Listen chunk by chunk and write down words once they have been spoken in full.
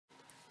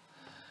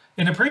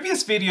In a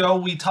previous video,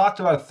 we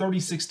talked about a 30,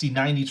 60,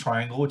 90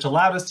 triangle, which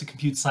allowed us to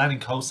compute sine and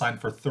cosine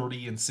for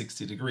 30 and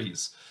 60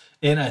 degrees.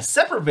 In a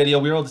separate video,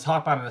 we were able to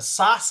talk about an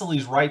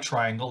isosceles right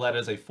triangle, that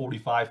is a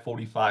 45,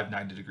 45,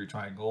 90 degree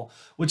triangle,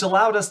 which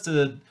allowed us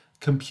to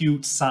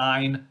compute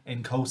sine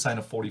and cosine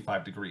of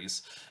 45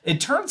 degrees.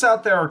 It turns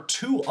out there are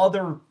two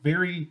other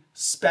very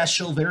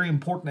special, very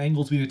important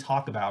angles we need to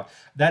talk about.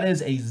 That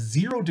is a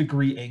 0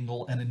 degree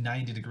angle and a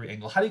 90 degree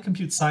angle. How do you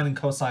compute sine and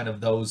cosine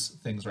of those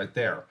things right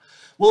there?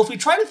 Well, if we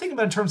try to think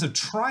about it in terms of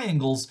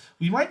triangles,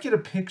 we might get a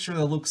picture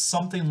that looks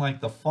something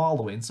like the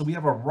following. So we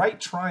have a right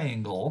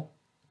triangle,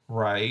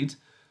 right?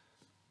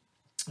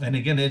 And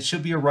again, it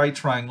should be a right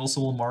triangle,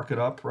 so we'll mark it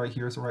up right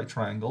here as a right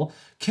triangle.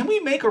 Can we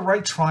make a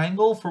right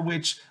triangle for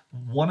which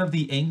one of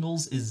the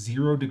angles is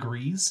 0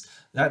 degrees?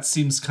 That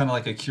seems kind of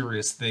like a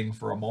curious thing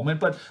for a moment,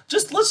 but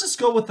let's just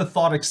go with the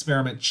thought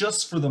experiment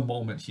just for the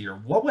moment here.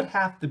 What would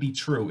have to be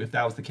true if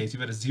that was the case? You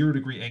had a 0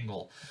 degree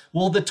angle.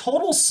 Well, the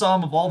total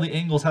sum of all the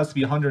angles has to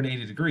be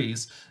 180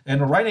 degrees, and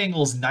a right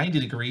angle is 90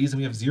 degrees, and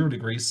we have 0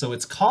 degrees, so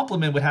its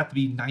complement would have to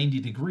be 90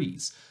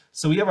 degrees.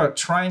 So we have a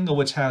triangle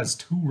which has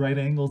two right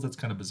angles. That's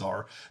kind of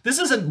bizarre. This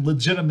isn't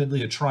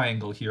legitimately a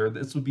triangle here.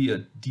 This would be a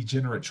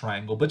degenerate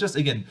triangle, but just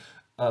again,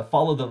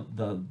 follow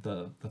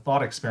the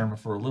thought experiment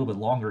for a little bit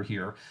longer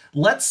here.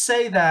 Let's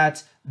say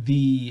that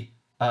the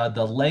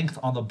length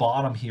on the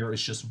bottom here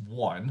is just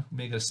 1,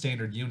 make it a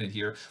standard unit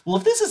here. Well,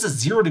 if this is a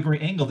 0 degree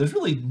angle, there's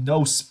really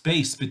no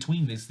space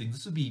between these things.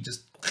 This would be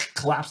just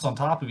collapsed on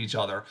top of each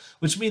other,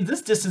 which means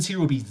this distance here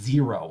would be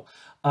 0.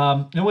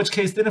 In which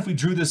case, then if we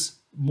drew this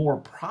more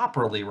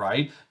properly,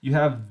 right, you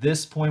have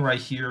this point right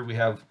here, we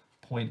have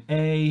point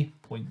A,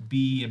 point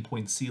B, and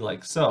point C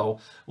like so.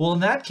 Well, in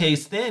that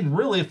case, then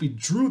really if we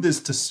drew this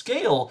to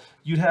scale,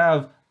 you'd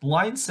have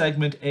line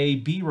segment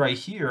AB right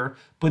here,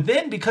 but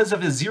then because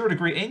of a 0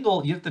 degree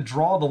angle, you have to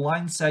draw the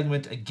line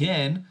segment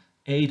again,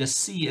 A to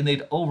C, and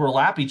they'd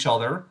overlap each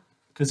other,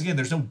 because again,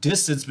 there's no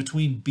distance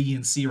between B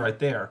and C right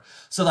there.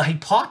 So the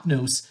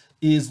hypotenuse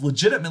is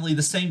legitimately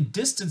the same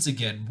distance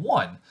again,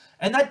 1.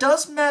 And that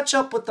does match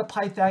up with the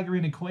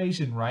Pythagorean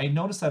equation, right?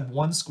 Notice that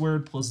 1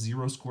 squared plus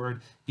 0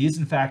 squared is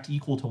in fact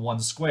equal to 1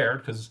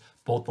 squared, because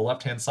both the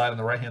left-hand side and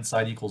the right-hand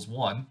side equals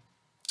 1.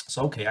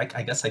 So okay,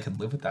 I guess I can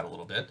live with that a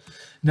little bit.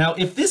 Now,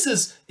 if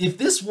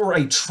this were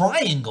a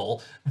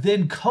triangle,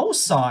 then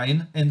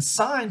cosine and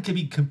sine could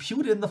be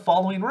computed in the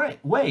following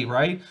way,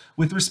 right?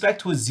 With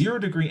respect to a 0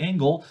 degree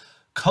angle,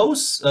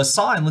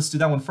 sine, let's do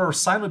that one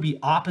first. Sine would be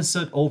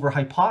opposite over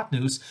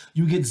hypotenuse.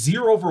 You get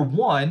 0 over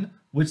 1,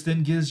 which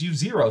then gives you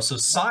 0. So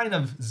sine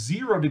of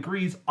 0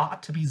 degrees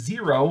ought to be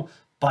 0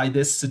 by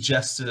this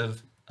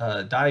suggestive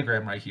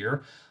diagram right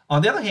here.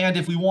 On the other hand,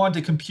 if we wanted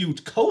to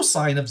compute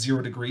cosine of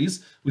 0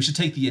 degrees, we should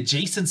take the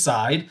adjacent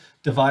side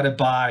divided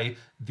by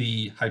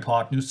the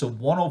hypotenuse, so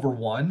 1 over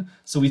 1.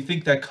 So we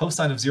think that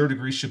cosine of 0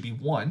 degrees should be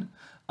 1.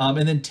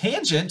 And then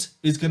tangent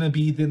is going to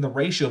be then the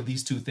ratio of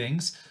these two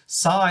things.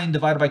 Sine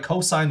divided by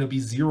cosine would be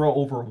 0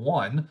 over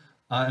 1,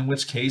 in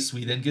which case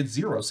we then get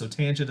 0. So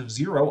tangent of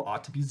 0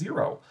 ought to be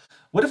 0.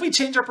 What if we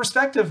change our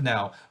perspective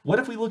now? What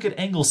if we look at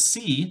angle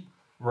C,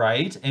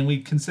 right, and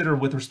we consider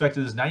with respect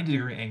to this 90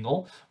 degree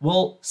angle?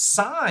 Well,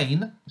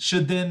 sine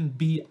should then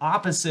be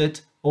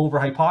opposite over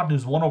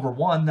hypotenuse, 1 over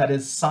 1. That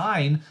is,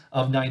 sine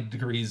of 90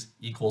 degrees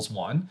equals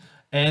 1.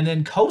 And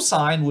then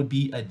cosine would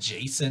be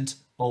adjacent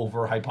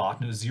over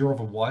hypotenuse, 0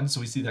 over 1. So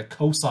we see that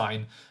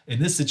cosine in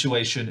this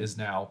situation is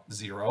now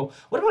 0.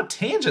 What about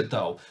tangent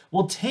though?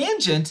 Well,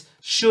 tangent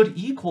should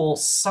equal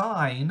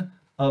sine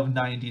of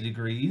 90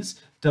 degrees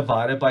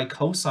divided by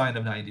cosine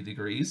of 90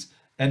 degrees.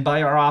 And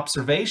by our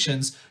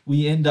observations,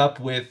 we end up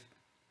with,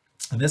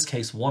 in this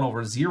case, 1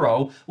 over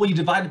 0. Well, you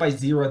divide it by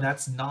 0, and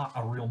that's not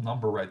a real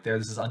number right there.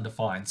 This is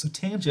undefined. So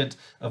tangent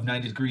of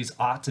 90 degrees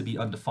ought to be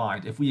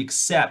undefined if we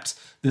accept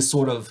this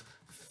sort of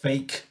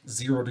fake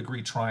 0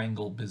 degree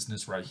triangle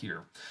business right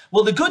here.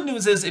 Well, the good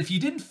news is if you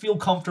didn't feel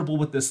comfortable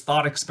with this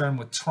thought experiment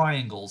with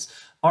triangles,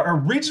 our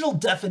original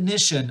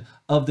definition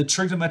of the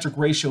trigonometric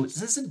ratio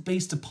isn't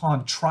based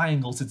upon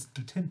triangles,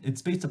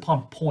 it's based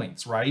upon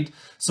points, right?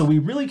 So we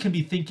really can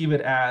be thinking of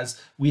it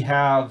as we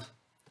have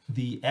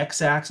the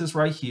x-axis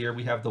right here,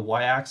 we have the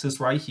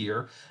y-axis right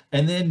here,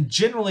 and then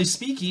generally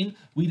speaking,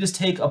 we just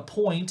take a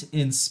point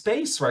in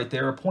space right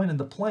there, a point in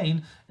the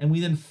plane, and we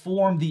then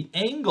form the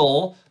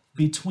angle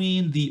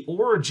between the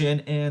origin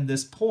and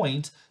this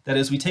point. That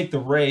is, we take the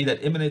ray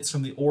that emanates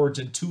from the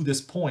origin to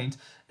this point,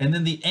 and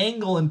then the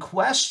angle in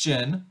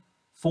question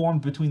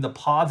formed between the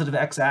positive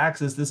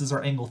x-axis, this is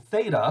our angle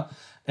theta,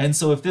 and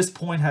so if this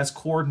point has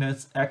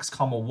coordinates x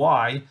comma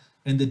y,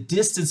 and the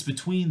distance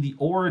between the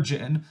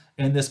origin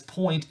and this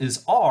point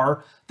is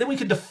r, then we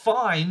can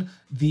define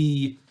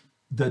the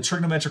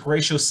trigonometric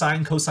ratio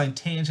sine, cosine,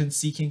 tangent,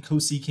 secant,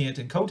 cosecant,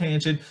 and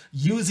cotangent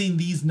using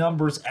these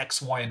numbers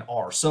x, y, and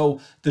r. So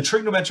the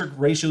trigonometric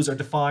ratios are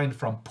defined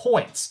from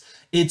points.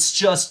 It's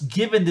just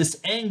given this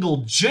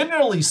angle,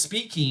 generally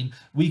speaking,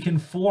 we can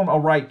form a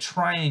right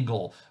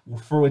triangle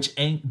for which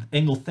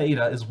angle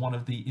theta is one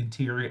of the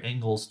interior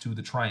angles to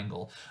the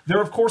triangle.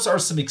 There, of course, are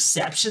some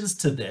exceptions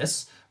to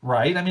this,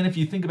 right? I mean, if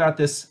you think about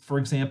this, for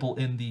example,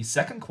 in the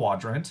second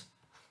quadrant,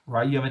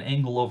 right, you have an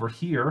angle over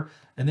here,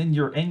 and then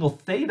your angle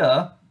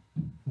theta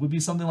would be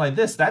something like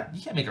this. That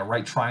you can't make a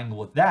right triangle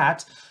with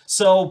that.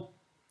 So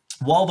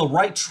while the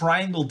right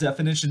triangle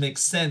definition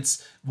makes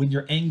sense when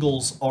your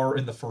angles are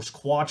in the first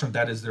quadrant,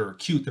 that is, they're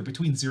acute, they're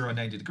between 0 and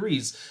 90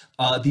 degrees,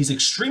 these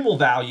extremal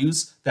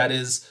values, that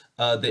is,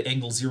 the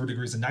angle 0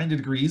 degrees and 90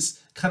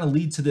 degrees, kind of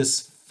lead to this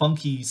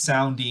funky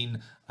sounding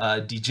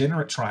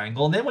degenerate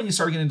triangle. And then when you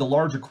start getting into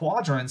larger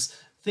quadrants,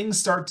 things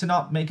start to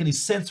not make any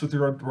sense with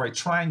your right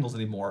triangles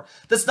anymore.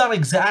 That's not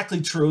exactly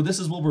true. This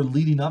is what we're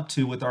leading up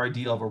to with our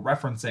idea of a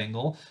reference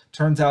angle.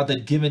 Turns out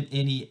that given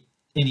any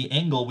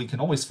angle, we can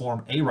always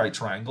form a right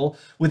triangle,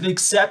 with the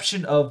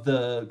exception of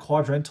the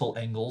quadrantal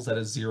angles, that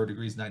is 0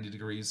 degrees, 90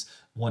 degrees,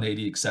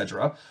 180,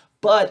 etc.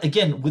 But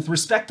again, with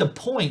respect to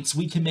points,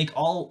 we can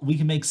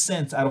make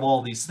sense out of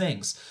all these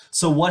things.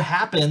 So what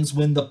happens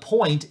when the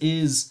point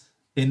is,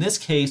 in this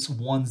case,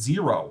 1,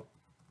 0?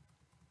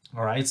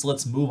 All right, so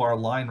let's move our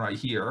line right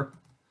here.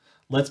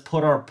 Let's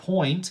put our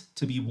point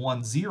to be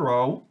 1,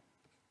 0.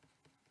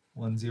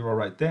 1, 0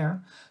 right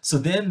there. So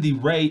then the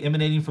ray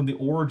emanating from the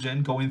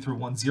origin going through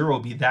 1, 0 will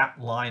be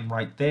that line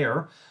right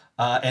there.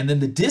 And then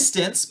the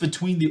distance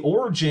between the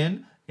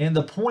origin and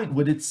the point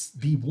would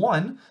be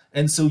 1.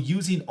 And so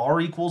using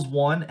r equals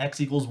 1, x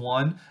equals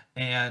 1,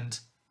 and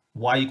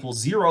y equals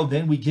 0,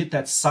 then we get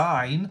that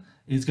sine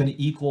is going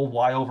to equal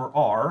y over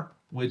r,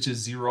 which is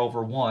 0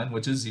 over 1,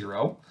 which is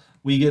 0.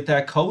 We get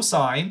that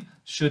cosine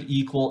should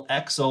equal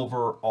x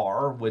over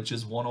r, which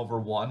is 1 over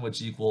 1, which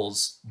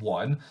equals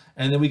 1.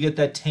 And then we get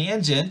that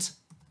tangent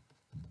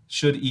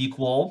should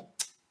equal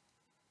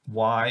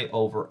y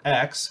over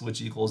x,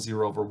 which equals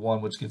 0 over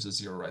 1, which gives us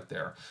 0 right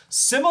there.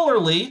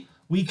 Similarly,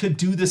 we could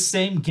do the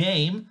same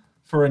game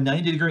for a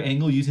 90-degree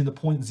angle using the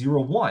point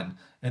 0, 1.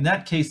 In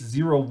that case,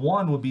 0,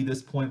 1 would be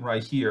this point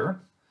right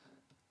here.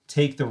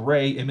 Take the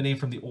ray emanating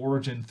from the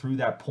origin through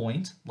that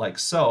point, like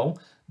so.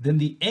 Then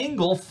the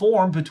angle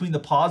formed between the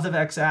positive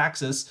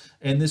x-axis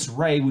and this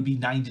ray would be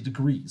 90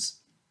 degrees.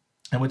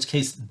 In which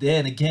case,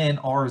 then again,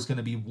 r is going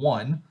to be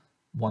 1,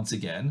 once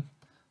again.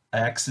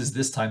 X is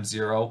this time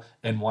 0,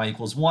 and y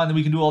equals 1. Then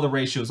we can do all the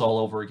ratios all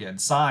over again.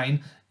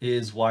 Sine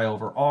is y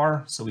over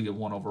r, so we get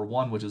 1 over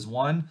 1, which is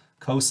 1.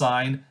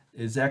 Cosine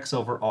is x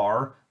over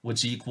r,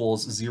 which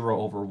equals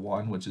 0 over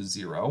 1, which is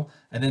 0.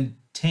 And then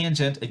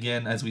tangent,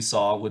 again, as we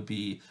saw, would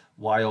be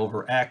y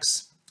over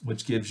x,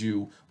 which gives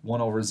you 1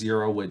 over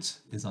 0, which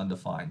is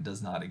undefined,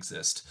 does not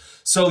exist.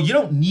 So you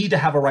don't need to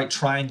have a right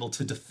triangle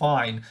to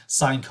define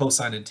sine,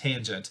 cosine, and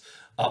tangent,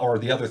 or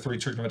the other 3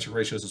 trigonometric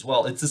ratios as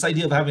well. It's this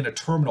idea of having a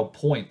terminal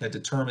point that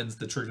determines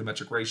the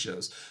trigonometric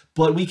ratios.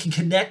 But we can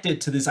connect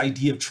it to this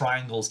idea of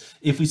triangles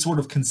if we sort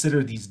of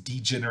consider these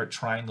degenerate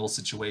triangle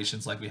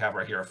situations like we have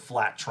right here, a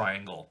flat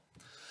triangle.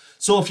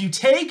 So if you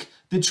take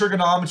the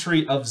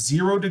trigonometry of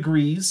 0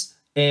 degrees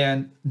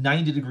and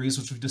 90 degrees,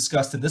 which we've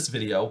discussed in this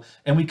video,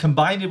 and we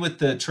combined it with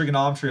the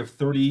trigonometry of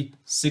 30,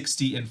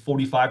 60, and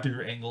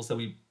 45-degree angles that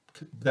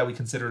we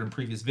considered in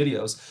previous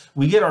videos,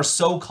 we get our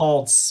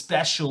so-called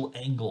special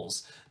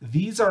angles.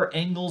 These are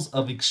angles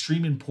of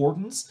extreme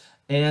importance,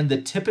 and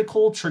the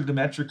typical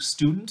trigonometric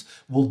student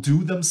will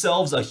do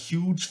themselves a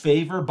huge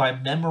favor by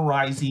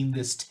memorizing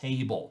this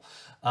table.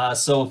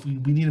 So if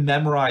we need to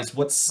memorize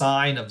what's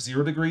sine of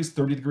 0 degrees,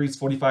 30 degrees,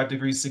 45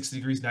 degrees, 60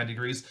 degrees, 90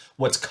 degrees,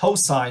 what's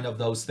cosine of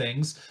those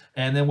things,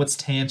 and then what's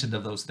tangent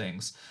of those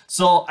things.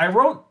 So I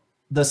wrote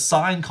the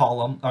sine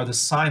column, or the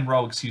sine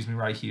row, excuse me,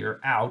 right here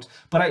out,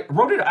 but I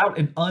wrote it out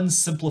in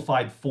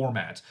unsimplified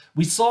format.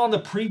 We saw on the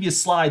previous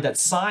slide that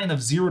sine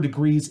of 0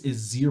 degrees is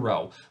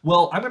 0.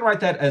 Well, I'm going to write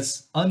that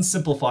as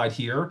unsimplified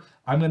here.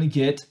 I'm going to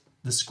get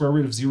the square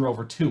root of 0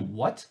 over 2.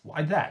 What?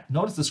 Why that?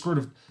 Notice the square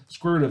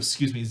root of,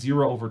 excuse me,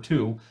 0 over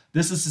 2.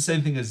 This is the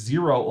same thing as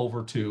 0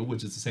 over 2,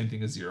 which is the same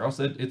thing as 0,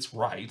 so it's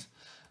right.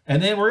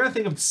 And then we're going to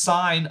think of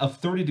sine of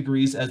 30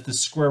 degrees as the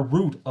square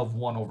root of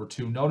 1 over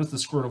 2. Notice the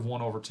square root of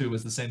 1 over 2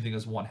 is the same thing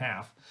as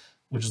 1/2,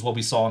 which is what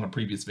we saw in a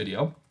previous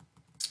video.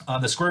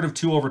 The square root of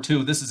 2 over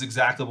 2, this is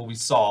exactly what we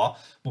saw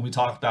when we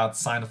talked about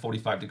sine of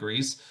 45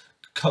 degrees.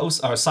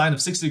 Sine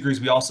of 60 degrees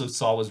we also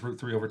saw was root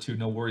 3 over 2,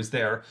 no worries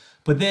there.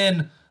 But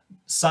then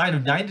sine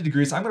of 90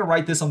 degrees, I'm going to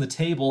write this on the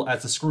table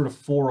as the square root of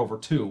 4 over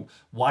 2.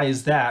 Why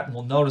is that?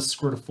 Well, notice the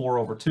square root of 4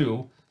 over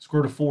 2.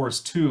 Square root of 4 is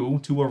 2.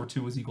 2 over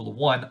 2 is equal to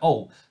 1.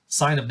 Oh,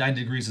 sine of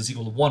 90 degrees is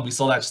equal to 1. We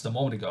saw that just a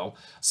moment ago.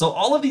 So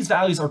all of these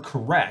values are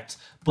correct,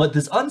 but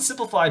this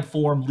unsimplified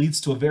form leads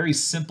to a very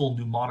simple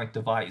mnemonic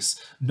device.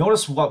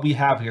 Notice what we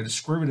have here. The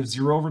square root of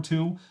 0 over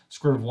 2,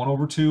 square root of 1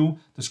 over 2,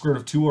 the square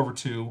root of 2 over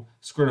 2,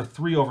 square root of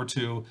 3 over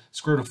 2,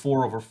 square root of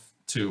 4 over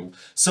 2.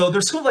 So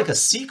there's sort of like a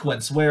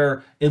sequence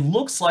where it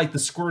looks like the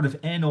square root of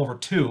n over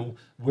 2,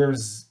 where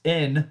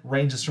n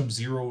ranges from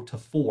 0 to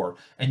 4.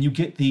 And you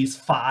get these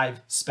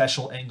 5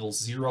 special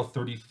angles, 0,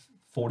 30,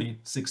 40,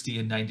 60,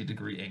 and 90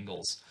 degree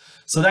angles.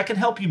 So that can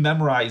help you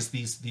memorize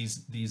these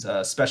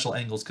special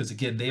angles, because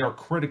again, they are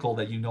critical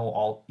that you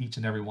know each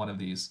and every one of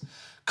these.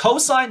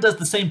 Cosine does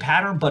the same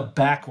pattern, but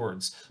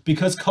backwards,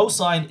 because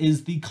cosine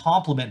is the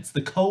complement,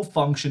 the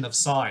co-function of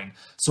sine.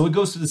 So it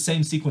goes through the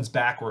same sequence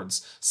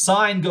backwards.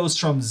 Sine goes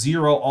from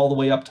 0 all the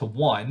way up to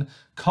 1.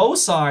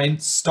 Cosine,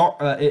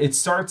 it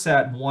starts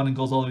at 1 and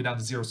goes all the way down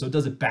to 0, so it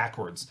does it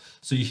backwards.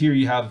 So here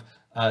you have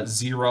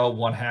 0,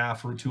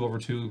 1/2, root 2 over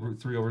 2, root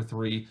 3 over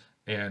 3,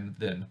 and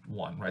then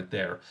 1 right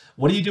there.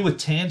 What do you do with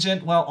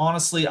tangent? Well,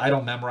 honestly, I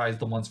don't memorize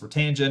the ones for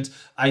tangent.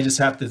 I just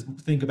have to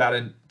think about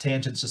it.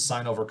 Tangent's just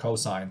sine over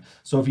cosine.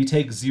 So if you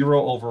take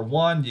 0 over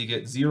 1, you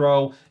get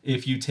 0.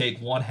 If you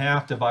take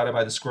 1/2 divided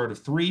by the square root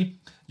of 3,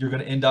 you're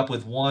going to end up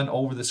with 1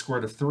 over the square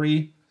root of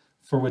 3,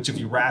 for which if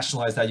you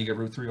rationalize that, you get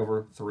root 3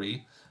 over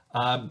 3.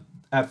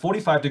 At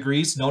 45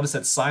 degrees, notice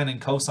that sine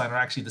and cosine are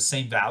actually the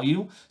same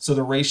value, so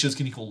the ratios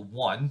can equal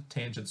 1.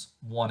 Tangent's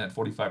 1 at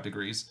 45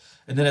 degrees.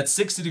 And then at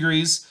 60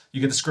 degrees, you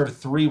get the square root of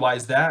 3. Why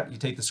is that? You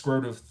take the square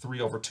root of 3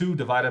 over 2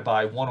 divided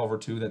by 1 over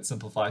 2. That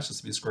simplifies just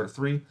to be a square root of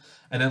 3.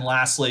 And then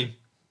lastly,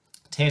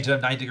 tangent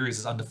of 90 degrees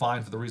is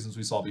undefined for the reasons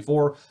we saw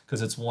before,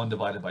 because it's 1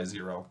 divided by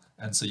 0.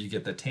 And so you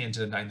get that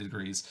tangent of 90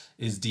 degrees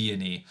is D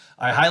and E.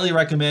 I highly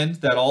recommend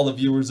that all the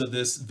viewers of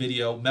this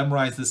video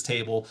memorize this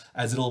table,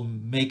 as it'll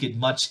make it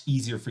much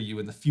easier for you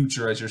in the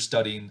future as you're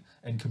studying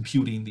and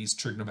computing these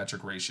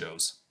trigonometric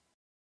ratios.